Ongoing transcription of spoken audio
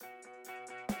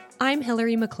I'm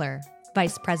Hillary McClure,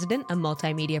 Vice President of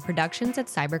Multimedia Productions at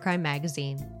Cybercrime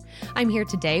Magazine. I'm here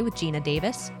today with Geena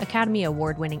Davis, Academy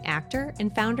Award-winning actor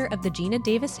and founder of the Geena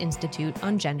Davis Institute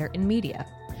on Gender in Media.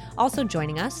 Also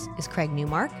joining us is Craig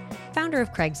Newmark, founder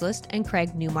of Craigslist and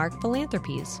Craig Newmark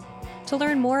Philanthropies. To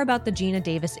learn more about the Geena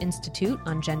Davis Institute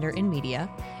on Gender in Media,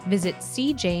 visit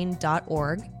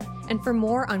cjane.org, and for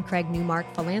more on Craig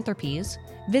Newmark Philanthropies,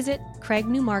 visit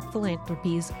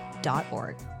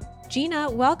craignewmarkphilanthropies.org.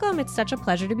 Geena, welcome. It's such a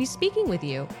pleasure to be speaking with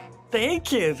you.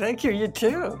 Thank you. Thank you. You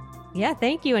too. Yeah,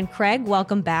 thank you. And Craig,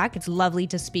 welcome back. It's lovely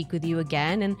to speak with you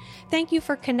again. And thank you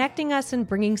for connecting us and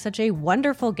bringing such a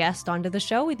wonderful guest onto the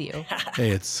show with you.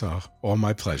 Hey, it's all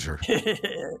my pleasure.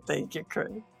 Thank you,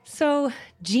 Craig. So,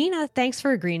 Geena, thanks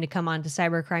for agreeing to come on to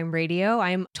Cybercrime Radio.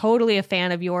 I'm totally a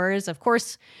fan of yours. Of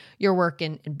course, your work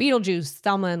in Beetlejuice,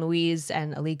 Thelma and Louise,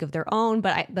 and A League of Their Own.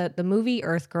 But the movie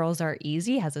Earth Girls Are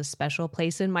Easy has a special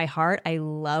place in my heart. I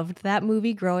loved that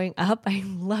movie growing up. I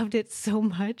loved it so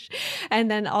much.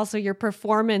 And then also your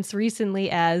performance recently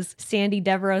as Sandy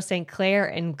Devereaux St. Clair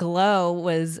in Glow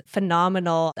was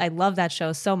phenomenal. I love that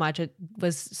show so much. It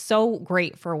was so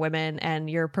great for women, and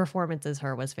your performance as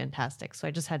her was fantastic. So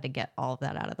I just had to get all of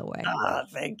that out of the way.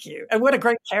 Thank you. And what a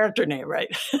great character name, right?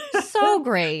 So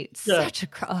great.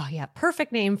 Yeah.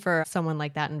 Perfect name for someone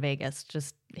like that in Vegas.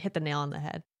 Just hit the nail on the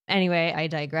head. Anyway, I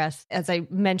digress. As I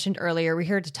mentioned earlier, we're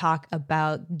here to talk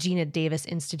about Geena Davis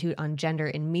Institute on Gender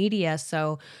in Media.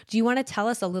 So do you want to tell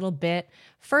us a little bit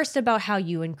first about how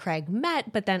you and Craig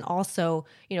met, but then also,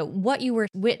 what you were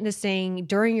witnessing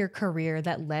during your career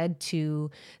that led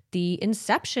to the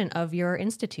inception of your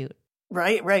institute?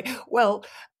 Right. Well,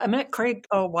 I met Craig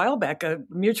a while back. A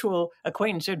mutual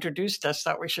acquaintance introduced us,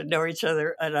 thought we should know each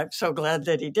other, and I'm so glad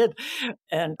that he did.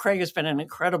 And Craig has been an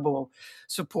incredible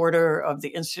supporter of the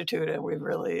Institute, and we've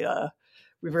really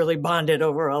bonded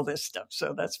over all this stuff.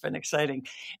 So that's been exciting.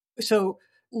 So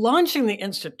launching the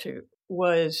Institute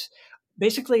was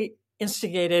basically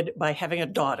instigated by having a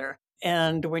daughter.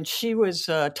 And when she was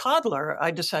a toddler,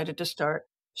 I decided to start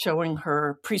showing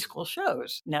her preschool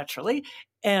shows, naturally.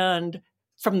 And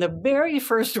from the very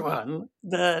first one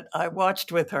that I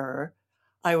watched with her,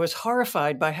 I was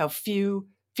horrified by how few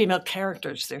female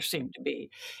characters there seemed to be.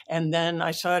 And then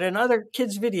I saw it in other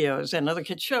kids' videos and other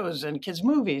kids' shows and kids'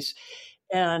 movies.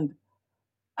 And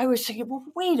I was thinking, well,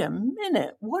 wait a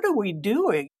minute, what are we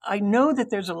doing? I know that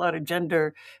there's a lot of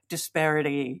gender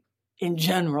disparity in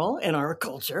general in our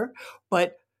culture,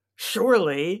 but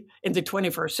surely in the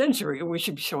 21st century, we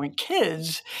should be showing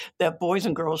kids that boys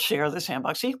and girls share the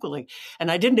sandbox equally. And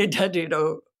I didn't intend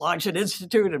to, launch an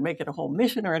institute and make it a whole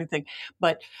mission or anything.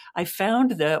 But I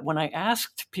found that when I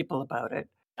asked people about it,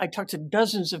 I talked to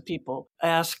dozens of people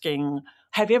asking,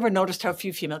 have you ever noticed how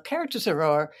few female characters there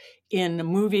are in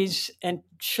movies and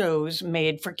shows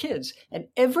made for kids? And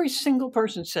every single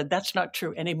person said, that's not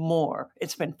true anymore.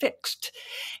 It's been fixed.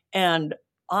 And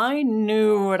I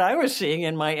knew what I was seeing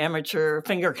in my amateur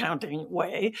finger counting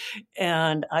way.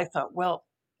 And I thought, well,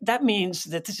 that means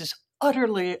that this is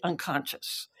utterly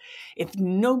unconscious. If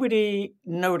nobody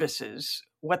notices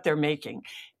what they're making,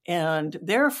 and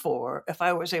therefore, if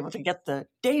I was able to get the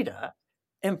data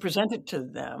and present it to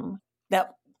them, that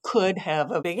could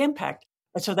have a big impact.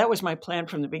 And so that was my plan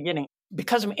from the beginning.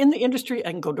 Because I'm in the industry,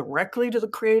 I can go directly to the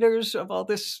creators of all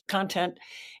this content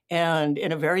and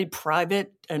in a very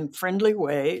private and friendly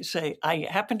way say, I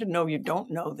happen to know you don't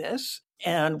know this,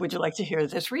 and would you like to hear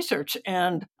this research?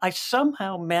 And I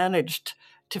somehow managed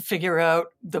to figure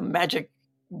out the magic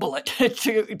bullet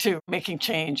to making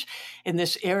change in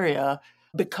this area,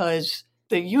 because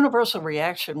the universal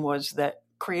reaction was that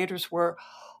creators were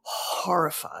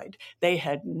horrified. They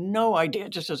had no idea,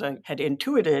 just as I had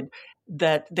intuited,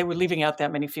 that they were leaving out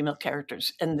that many female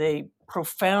characters, and they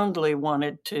profoundly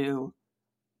wanted to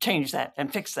change that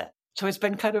and fix that. So it's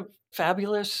been kind of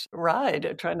fabulous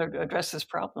ride trying to address this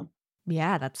problem.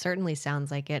 Yeah, that certainly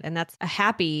sounds like it. And that's a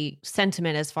happy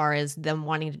sentiment as far as them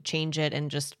wanting to change it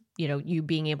and just, you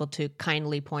being able to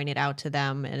kindly point it out to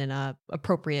them in an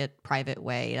appropriate, private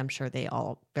way. I'm sure they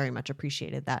all very much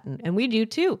appreciated that. And we do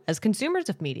too. As consumers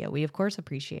of media, we of course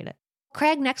appreciate it.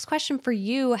 Craig, next question for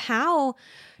you. How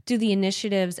do the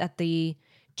initiatives at the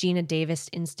Geena Davis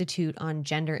Institute on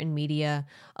Gender in Media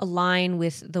align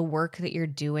with the work that you're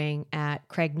doing at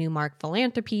Craig Newmark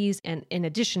Philanthropies? And in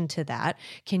addition to that,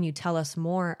 can you tell us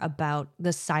more about the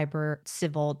Cyber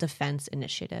Civil Defense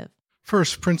Initiative?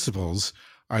 First principles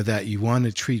are that you want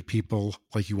to treat people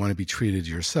like you want to be treated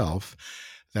yourself.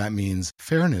 That means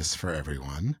fairness for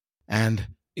everyone. And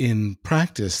in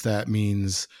practice, that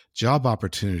means job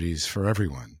opportunities for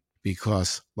everyone.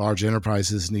 because large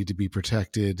enterprises need to be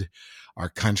protected. Our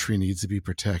country needs to be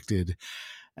protected.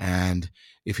 And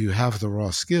if you have the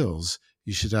raw skills,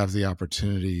 you should have the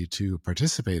opportunity to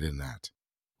participate in that.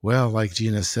 Well, like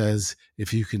Gina says,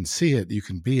 if you can see it, you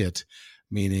can be it.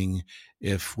 Meaning,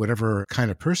 if whatever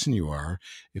kind of person you are,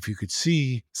 if you could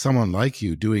see someone like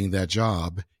you doing that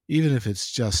job, even if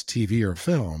it's just TV or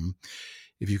film,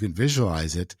 if you can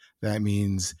visualize it, that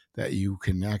means that you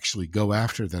can actually go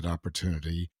after that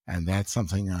opportunity. And that's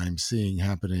something I'm seeing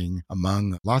happening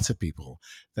among lots of people.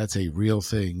 That's a real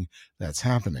thing that's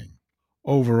happening.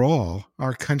 Overall,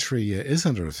 our country is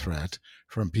under threat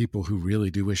from people who really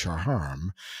do wish our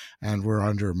harm, and we're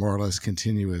under more or less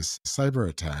continuous cyber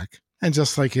attack. And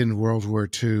just like in World War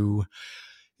II,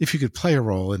 if you could play a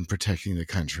role in protecting the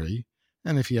country,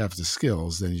 and if you have the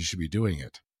skills, then you should be doing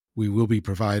it. We will be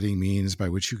providing means by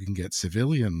which you can get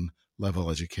civilian level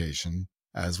education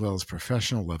as well as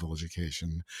professional level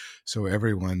education, so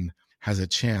everyone has a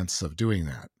chance of doing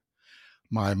that.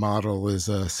 My model is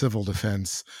civil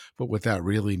defense, but what that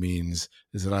really means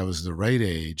is that I was the right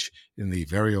age in the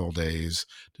very old days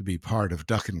to be part of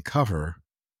duck and cover,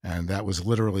 and that was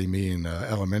literally me in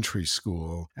elementary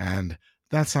school. And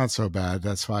that's not so bad.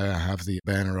 That's why I have the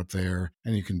banner up there,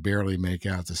 and you can barely make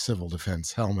out the civil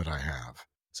defense helmet I have.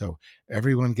 So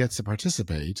everyone gets to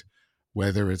participate,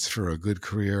 whether it's for a good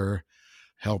career,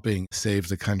 helping save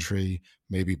the country,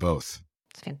 maybe both.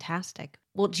 It's fantastic.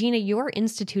 Well, Gina, your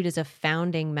institute is a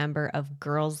founding member of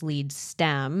Girls Lead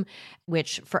STEM,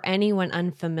 which, for anyone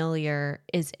unfamiliar,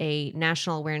 is a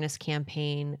national awareness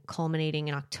campaign culminating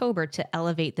in October to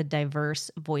elevate the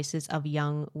diverse voices of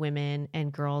young women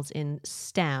and girls in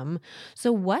STEM.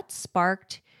 So what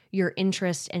sparked your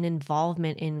interest and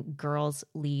involvement in Girls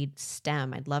Lead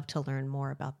STEM? I'd love to learn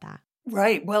more about that.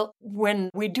 Right. Well, when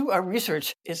we do our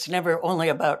research, it's never only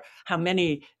about how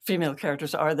many female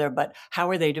characters are there, but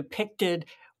how are they depicted?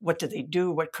 What do they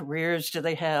do? What careers do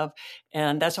they have?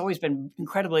 And that's always been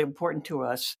incredibly important to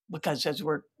us because as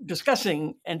we're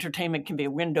discussing, entertainment can be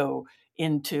a window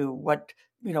into what,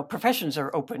 professions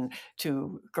are open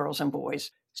to girls and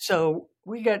boys. So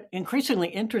we got increasingly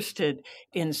interested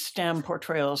in STEM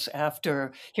portrayals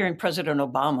after hearing President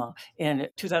Obama in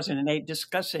 2008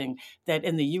 discussing that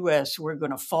in the U.S. we're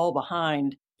going to fall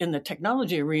behind in the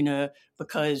technology arena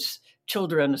because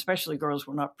children, especially girls,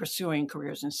 were not pursuing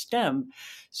careers in STEM.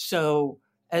 So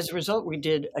as a result, we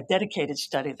did a dedicated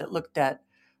study that looked at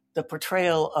the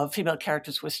portrayal of female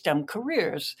characters with STEM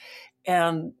careers.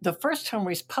 And the first time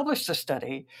we published the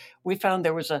study, we found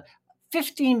there was a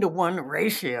 15-to-1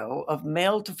 ratio of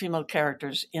male to female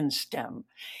characters in STEM.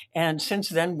 And since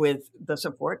then, with the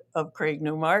support of Craig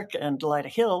Newmark and Delilah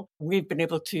Hill, we've been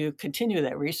able to continue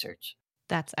that research.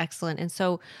 That's excellent. And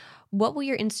so what will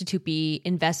your institute be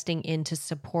investing in to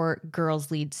support Girls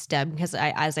Lead STEM? Because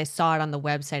as I saw it on the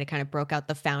website, it kind of broke out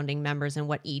the founding members and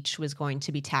what each was going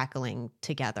to be tackling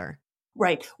together.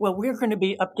 Right. Well, we're going to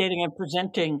be updating and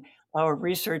presenting our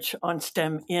research on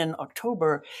STEM in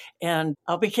October, and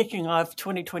I'll be kicking off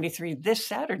 2023 this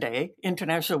Saturday,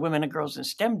 International Women and Girls in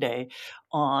STEM Day,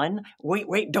 on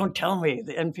Wait, Don't Tell Me,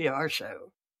 the NPR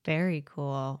show. Very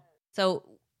cool. So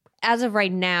as of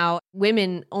right now,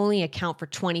 women only account for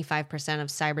 25% of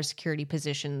cybersecurity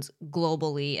positions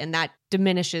globally, and that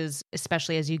diminishes,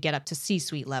 especially as you get up to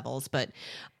C-suite levels. But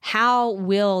how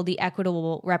will the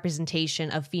equitable representation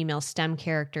of female STEM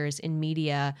characters in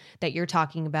media that you're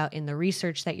talking about in the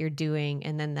research that you're doing,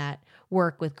 and then that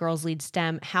work with Girls Lead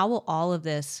STEM, how will all of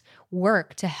this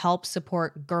work to help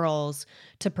support girls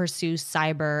to pursue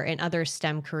cyber and other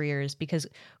STEM careers? Because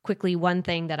quickly, one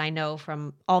thing that I know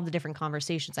from all the different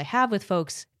conversations I have with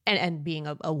folks, and being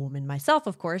a woman myself,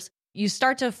 of course, you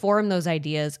start to form those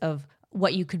ideas of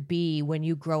what you could be when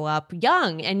you grow up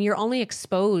young, and you're only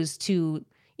exposed to,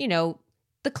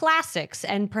 the classics,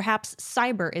 and perhaps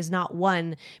cyber is not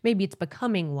one. Maybe it's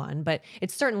becoming one, but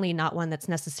it's certainly not one that's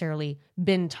necessarily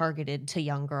been targeted to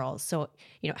young girls. So,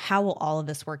 how will all of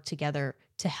this work together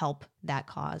to help that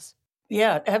cause?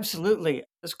 Yeah, absolutely.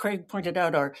 As Craig pointed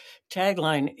out, our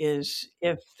tagline is,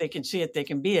 if they can see it, they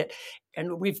can be it.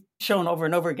 And we've shown over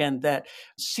and over again that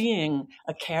seeing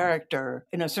a character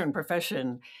in a certain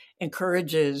profession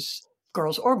encourages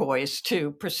girls or boys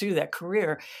to pursue that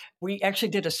career. We actually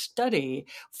did a study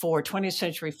for 20th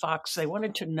Century Fox. They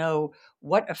wanted to know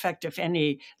what effect, if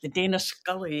any, the Dana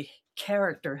Scully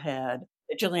character had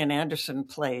that Gillian Anderson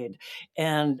played.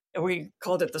 And we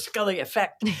called it the Scully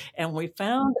effect. And we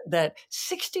found that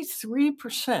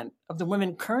 63% of the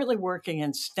women currently working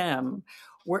in STEM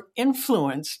were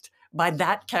influenced by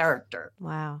that character.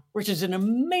 Wow. Which is an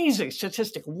amazing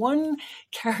statistic. One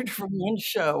character from one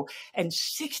show, and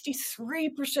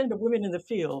 63% of women in the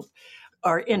field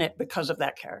are in it because of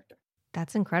that character.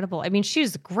 That's incredible. I mean,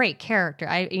 she's a great character.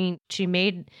 I mean, she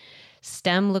made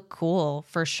STEM look cool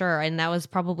for sure. And that was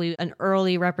probably an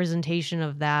early representation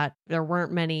of that. There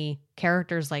weren't many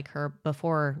characters like her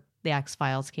before the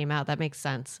X-Files came out. That makes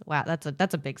sense. Wow, that's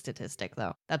a big statistic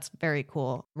though. That's very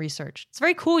cool research. It's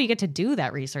very cool you get to do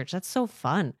that research. That's so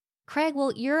fun. Craig,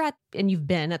 well, you've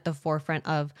been at the forefront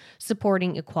of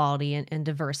supporting equality and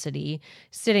diversity,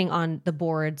 sitting on the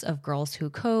boards of Girls Who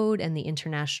Code and the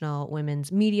International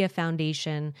Women's Media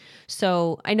Foundation.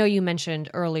 So I know you mentioned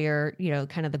earlier,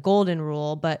 kind of the golden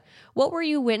rule, but what were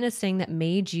you witnessing that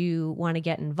made you want to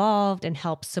get involved and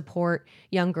help support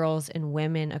young girls and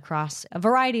women across a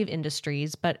variety of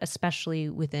industries, but especially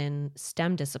within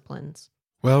STEM disciplines?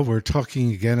 Well, we're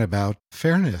talking again about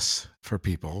fairness for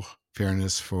people.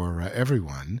 Fairness for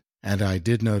everyone. And I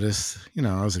did notice,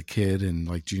 I was a kid in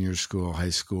like junior school,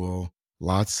 high school,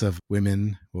 lots of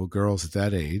women, girls at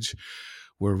that age,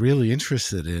 were really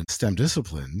interested in STEM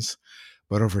disciplines.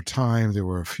 But over time, there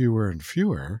were fewer and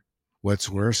fewer. What's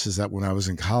worse is that when I was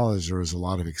in college, there was a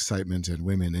lot of excitement in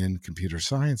women in computer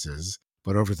sciences.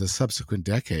 But over the subsequent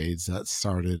decades, that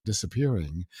started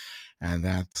disappearing. And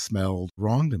that smelled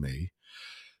wrong to me.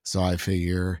 So I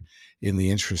figure, in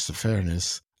the interest of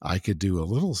fairness, I could do a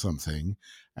little something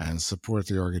and support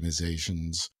the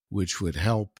organizations which would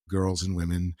help girls and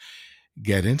women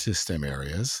get into STEM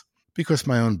areas. Because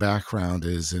my own background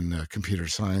is in computer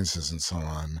sciences and so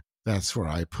on, that's where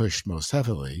I pushed most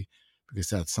heavily, because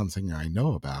that's something I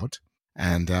know about.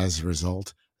 And as a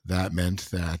result, that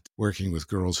meant that working with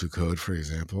Girls Who Code, for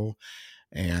example,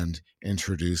 and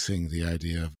introducing the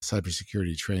idea of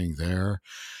cybersecurity training there,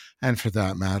 and for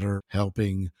that matter,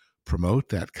 helping promote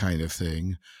that kind of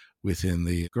thing within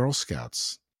the Girl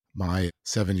Scouts. My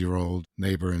 7-year-old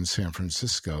neighbor in San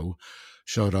Francisco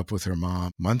showed up with her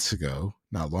mom months ago,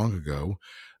 not long ago,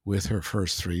 with her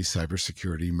first 3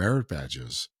 cybersecurity merit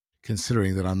badges.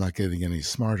 Considering that I'm not getting any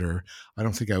smarter, I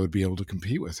don't think I would be able to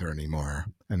compete with her anymore.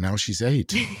 And now she's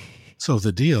 8. So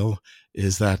the deal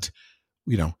is that,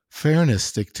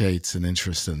 fairness dictates an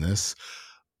interest in this,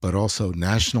 but also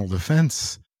national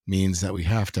defense means that we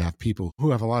have to have people who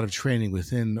have a lot of training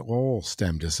within all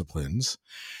STEM disciplines.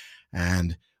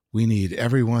 And we need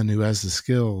everyone who has the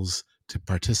skills to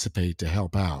participate to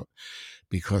help out,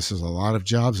 because there's a lot of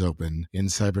jobs open in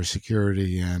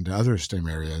cybersecurity and other STEM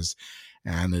areas,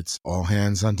 and it's all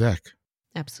hands on deck.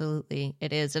 Absolutely,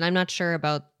 it is. And I'm not sure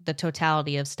about the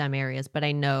totality of STEM areas, but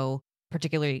I know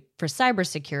particularly for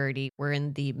cybersecurity, we're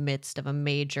in the midst of a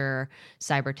major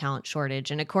cyber talent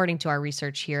shortage. And according to our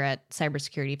research here at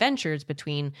Cybersecurity Ventures,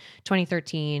 between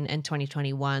 2013 and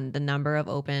 2021, the number of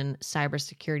open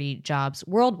cybersecurity jobs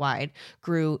worldwide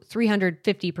grew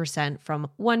 350% from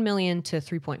 1 million to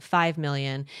 3.5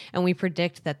 million. And we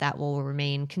predict that that will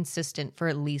remain consistent for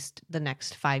at least the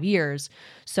next 5 years.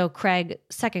 So, Craig,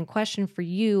 second question for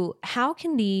you, how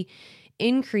can the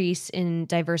increase in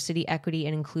diversity, equity,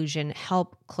 and inclusion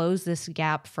help close this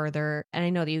gap further? And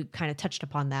I know that you kind of touched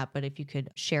upon that, but if you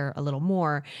could share a little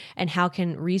more, and how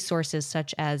can resources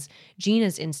such as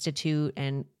Gina's Institute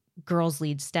and Girls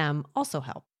Lead STEM also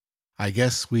help? I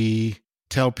guess we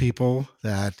tell people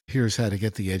that here's how to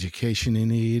get the education you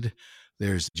need.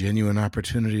 There's genuine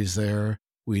opportunities there.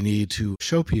 We need to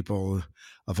show people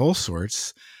of all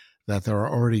sorts that there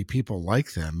are already people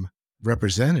like them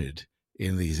represented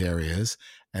in these areas,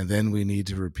 and then we need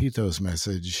to repeat those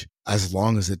messages as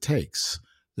long as it takes.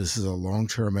 This is a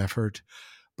long-term effort,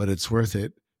 but it's worth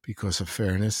it because of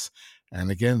fairness. And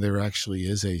again, there actually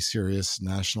is a serious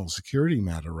national security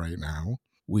matter right now.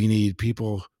 We need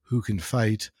people who can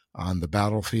fight on the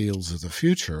battlefields of the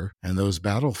future, and those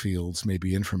battlefields may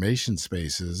be information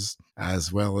spaces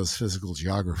as well as physical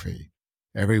geography.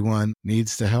 Everyone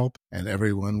needs to help, and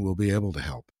everyone will be able to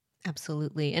help.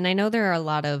 Absolutely. And I know there are a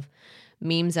lot of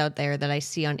memes out there that I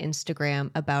see on Instagram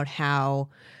about how,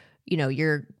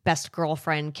 your best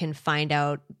girlfriend can find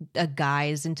out a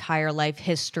guy's entire life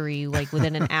history like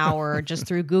within an hour just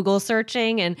through Google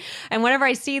searching. And whenever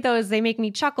I see those, they make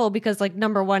me chuckle because, like,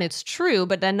 number one, it's true.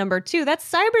 But then number two,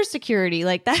 that's cybersecurity.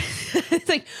 Like that, it's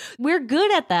like we're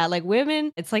good at that. Like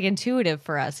women, it's like intuitive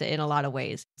for us in a lot of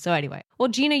ways. So anyway, well,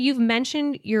 Gina, you've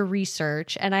mentioned your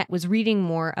research, and I was reading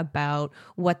more about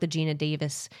what the Gina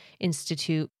Davis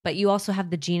Institute, but you also have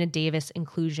the Gina Davis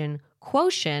Inclusion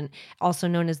Quotient, also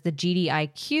known as the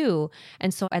GDIQ.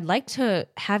 And so I'd like to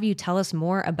have you tell us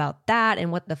more about that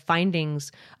and what the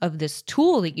findings of this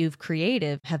tool that you've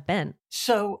created have been.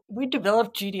 So we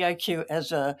developed GDIQ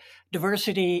as a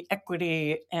diversity,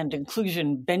 equity, and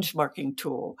inclusion benchmarking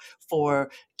tool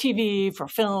for TV, for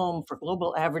film, for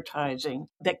global advertising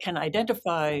that can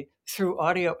identify through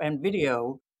audio and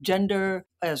video gender,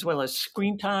 as well as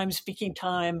screen time, speaking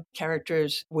time,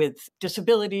 characters with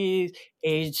disabilities,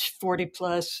 age 40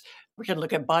 plus. We can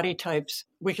look at body types.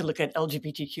 We can look at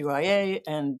LGBTQIA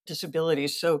and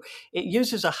disabilities. So it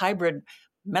uses a hybrid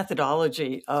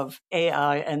methodology of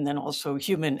AI and then also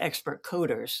human expert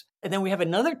coders. And then we have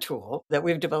another tool that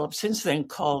we've developed since then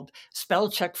called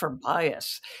Spell Check for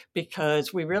Bias,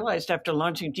 because we realized after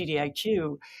launching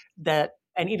GDIQ that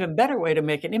an even better way to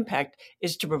make an impact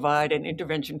is to provide an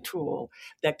intervention tool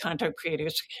that content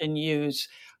creators can use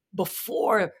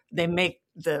before they make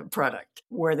the product,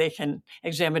 where they can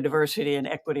examine diversity and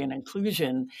equity and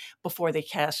inclusion before they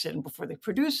cast it and before they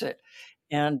produce it.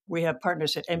 And we have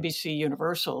partners at NBC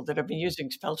Universal that have been using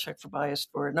Spell Check for Bias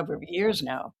for a number of years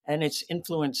now, and it's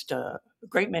influenced a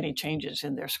great many changes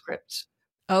in their scripts.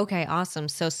 Okay, awesome.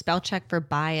 So spell check for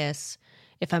bias,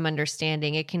 if I'm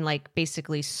understanding, it can like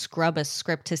basically scrub a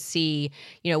script to see,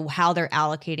 how they're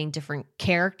allocating different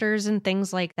characters and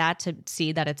things like that to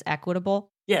see that it's equitable.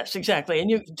 Yes, exactly. And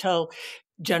you can tell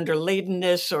gender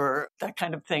ladenness or that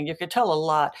kind of thing. You can tell a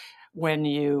lot when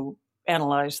you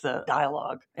analyze the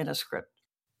dialogue in a script.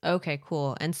 Okay,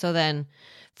 cool. And so then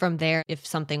from there, if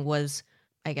something was,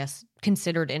 I guess,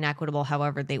 considered inequitable,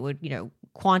 however, they would,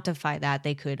 quantify that,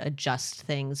 they could adjust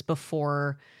things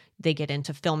before they get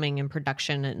into filming and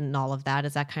production and all of that.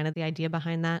 Is that kind of the idea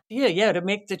behind that? Yeah, to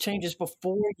make the changes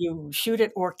before you shoot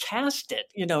it or cast it.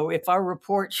 If our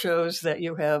report shows that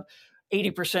you have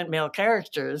 80% male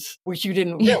characters, which you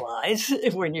didn't realize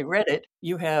when you read it,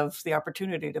 you have the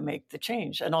opportunity to make the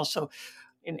change. And also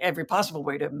in every possible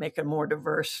way to make a more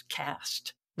diverse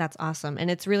cast. That's awesome.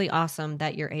 And it's really awesome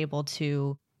that you're able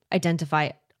to identify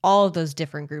all of those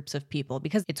different groups of people,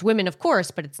 because it's women, of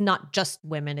course, but it's not just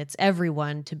women, it's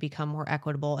everyone, to become more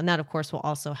equitable. And that, of course, will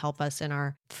also help us in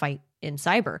our fight in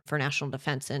cyber for national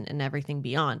defense and everything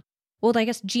beyond. Well, I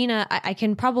guess, Gina, I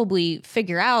can probably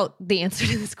figure out the answer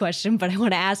to this question, but I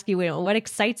want to ask you, what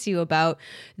excites you about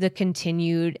the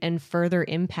continued and further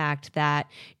impact that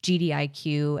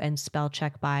GDIQ and spell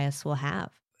check bias will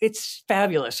have? It's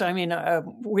fabulous. I mean,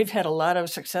 we've had a lot of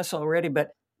success already, but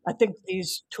I think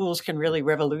these tools can really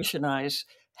revolutionize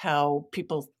how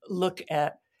people look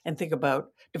at and think about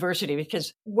diversity,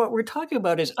 because what we're talking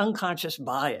about is unconscious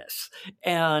bias.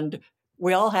 And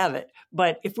we all have it.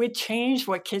 But if we change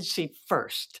what kids see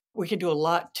first, we can do a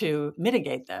lot to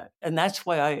mitigate that. And that's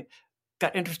why I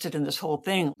got interested in this whole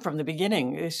thing from the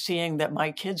beginning, is seeing that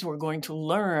my kids were going to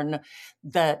learn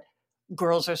that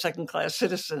girls are second-class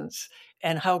citizens.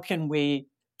 And how can we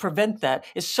prevent that?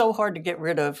 It's so hard to get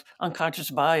rid of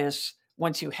unconscious bias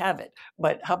once you have it.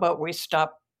 But how about we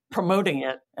stop promoting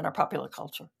it in our popular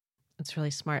culture? That's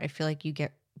really smart. I feel like you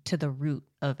get to the root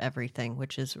of everything,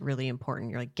 which is really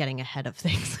important. You're like getting ahead of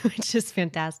things, which is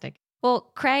fantastic.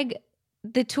 Well, Craig,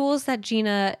 the tools that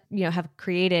Gina, have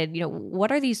created,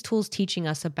 what are these tools teaching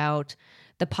us about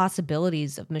the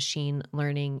possibilities of machine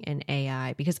learning and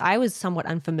AI? Because I was somewhat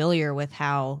unfamiliar with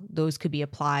how those could be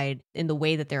applied in the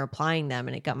way that they're applying them.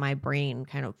 And it got my brain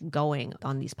kind of going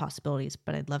on these possibilities,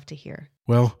 but I'd love to hear.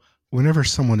 Well, whenever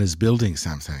someone is building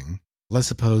something, let's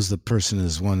suppose the person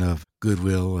is one of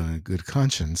goodwill and a good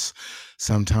conscience.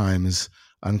 Sometimes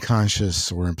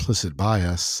unconscious or implicit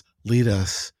bias lead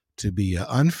us to be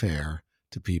unfair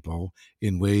to people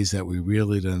in ways that we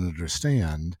really don't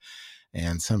understand.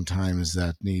 And sometimes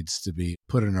that needs to be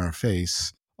put in our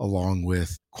face along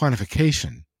with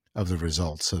quantification of the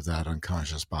results of that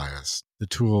unconscious bias. The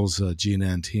tools Gina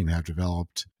and team have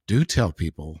developed do tell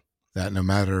people that no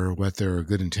matter what their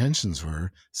good intentions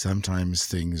were, sometimes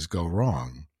things go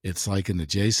wrong. It's like in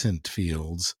adjacent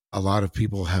fields, a lot of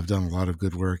people have done a lot of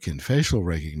good work in facial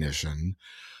recognition,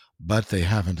 but they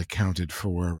haven't accounted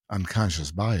for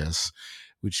unconscious bias,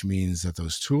 which means that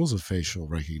those tools of facial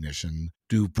recognition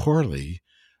do poorly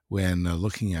when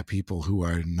looking at people who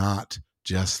are not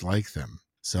just like them.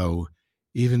 So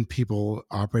even people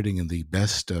operating in the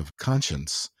best of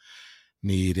conscience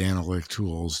need analytic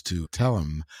tools to tell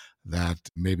them that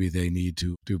maybe they need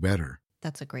to do better.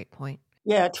 That's a great point.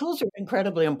 Yeah, tools are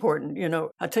incredibly important.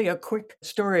 I'll tell you a quick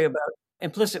story about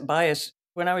implicit bias.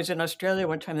 When I was in Australia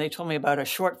one time, they told me about a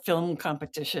short film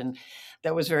competition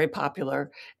that was very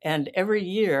popular. And every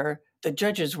year, the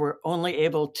judges were only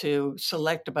able to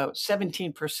select about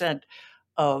 17%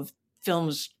 of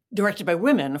films directed by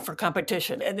women for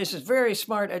competition. And this is very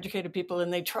smart, educated people,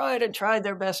 and they tried and tried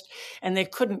their best, and they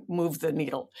couldn't move the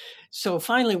needle. So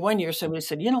finally, one year, somebody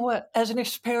said, you know what, as an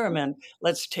experiment,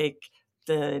 let's take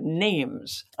the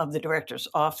names of the directors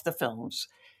off the films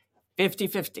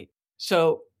 50-50.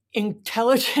 So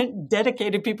intelligent,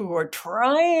 dedicated people who are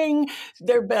trying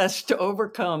their best to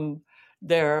overcome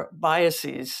their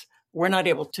biases were not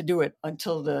able to do it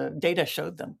until the data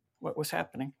showed them what was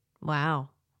happening. Wow.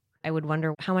 I would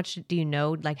wonder, how much do you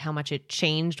know, like how much it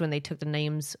changed when they took the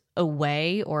names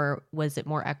away, or was it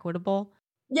more equitable?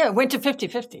 Yeah, it went to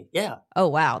 50-50. Yeah. Oh,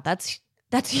 wow. That's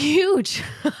huge.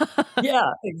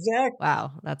 Yeah, exactly.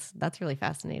 Wow. That's really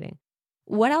fascinating.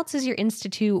 What else is your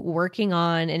institute working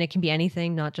on? And it can be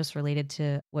anything, not just related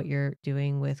to what you're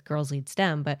doing with Girls Lead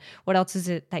STEM, but what else is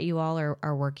it that you all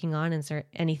are working on? Is there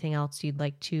anything else you'd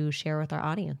like to share with our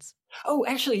audience? Oh,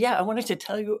 actually, yeah, I wanted to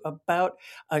tell you about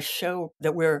a show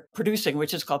that we're producing,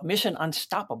 which is called Mission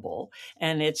Unstoppable.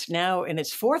 And it's now in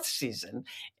its 4th season.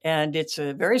 And it's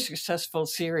a very successful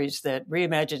series that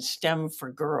reimagines STEM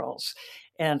for girls.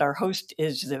 And our host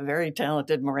is the very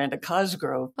talented Miranda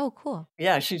Cosgrove. Oh, cool.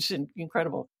 Yeah, she's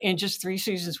incredible. In just 3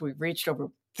 seasons, we've reached over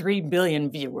 3 billion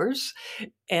viewers.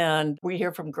 And we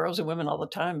hear from girls and women all the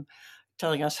time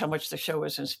telling us how much the show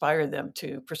has inspired them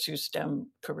to pursue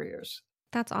STEM careers.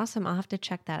 That's awesome. I'll have to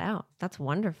check that out. That's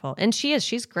wonderful. And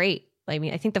she's great. I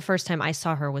mean, I think the first time I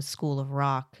saw her was School of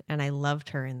Rock, and I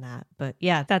loved her in that. But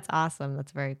yeah, that's awesome.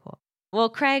 That's very cool. Well,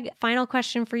 Craig, final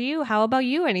question for you. How about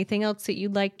you? Anything else that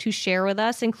you'd like to share with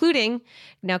us, including,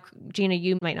 now, Gina,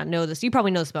 you might not know this. You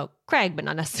probably know this about Craig, but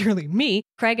not necessarily me.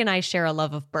 Craig and I share a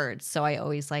love of birds. So I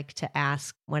always like to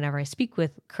ask whenever I speak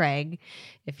with Craig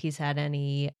if he's had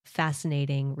any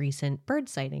fascinating recent bird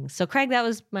sightings. So Craig, that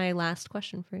was my last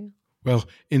question for you. Well,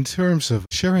 in terms of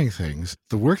sharing things,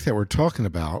 the work that we're talking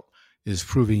about is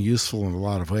proving useful in a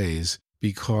lot of ways,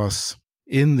 because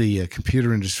in the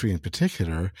computer industry in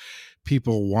particular,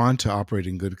 people want to operate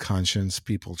in good conscience.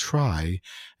 People try.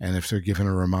 And if they're given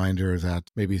a reminder that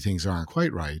maybe things aren't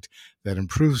quite right, that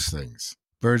improves things.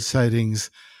 Bird sightings,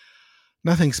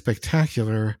 nothing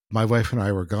spectacular. My wife and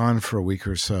I were gone for a week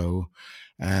or so,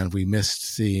 and we missed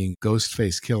seeing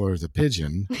Ghostface Killer the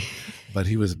pigeon, but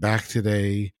he was back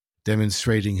today,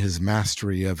 demonstrating his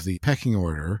mastery of the pecking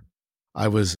order. I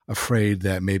was afraid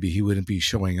that maybe he wouldn't be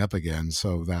showing up again,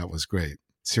 so that was great.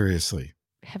 Seriously.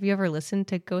 Have you ever listened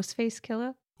to Ghostface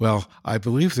Killer? Well, I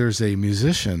believe there's a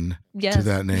musician to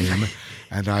that name,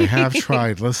 and I have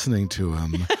tried listening to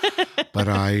him, but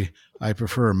I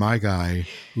prefer my guy,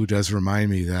 who does remind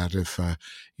me that if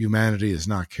humanity is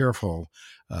not careful,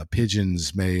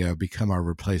 pigeons may become our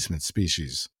replacement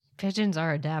species. Pigeons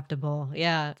are adaptable.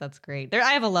 Yeah, that's great.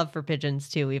 I have a love for pigeons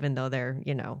too, even though they're,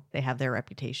 they have their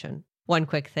reputation. One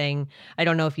quick thing. I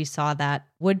don't know if you saw that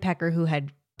woodpecker who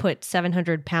had put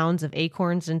 700 pounds of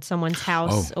acorns in someone's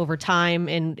house over time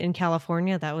in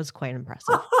California. That was quite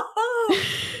impressive.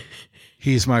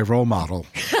 He's my role model.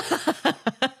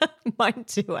 Mine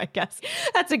too, I guess.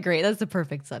 That's the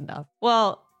perfect send-off.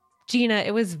 Well, Gina,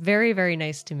 it was very, very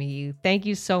nice to meet you. Thank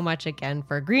you so much again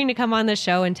for agreeing to come on the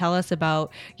show and tell us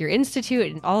about your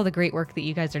institute and all the great work that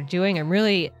you guys are doing. I'm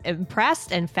really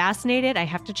impressed and fascinated. I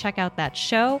have to check out that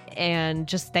show, and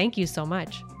just thank you so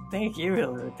much. Thank you,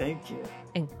 Hillary. Thank you.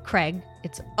 And Craig,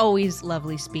 it's always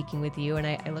lovely speaking with you, and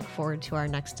I look forward to our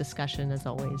next discussion as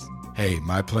always. Hey,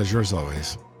 my pleasure as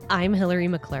always. I'm Hillary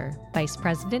McClure, Vice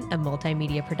President of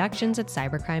Multimedia Productions at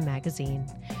Cybercrime Magazine.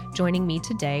 Joining me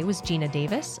today was Gina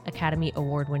Davis, Academy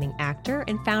Award-winning actor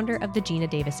and founder of the Gina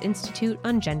Davis Institute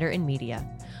on Gender and Media.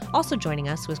 Also joining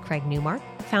us was Craig Newmark,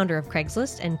 founder of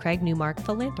Craigslist and Craig Newmark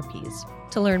Philanthropies.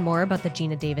 To learn more about the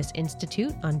Gina Davis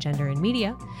Institute on Gender and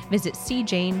Media, visit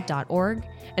cjane.org.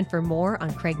 And for more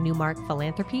on Craig Newmark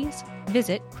Philanthropies,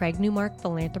 visit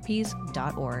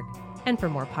craignewmarkphilanthropies.org. And for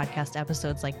more podcast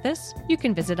episodes like this, you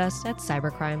can visit us at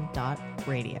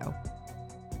cybercrime.radio.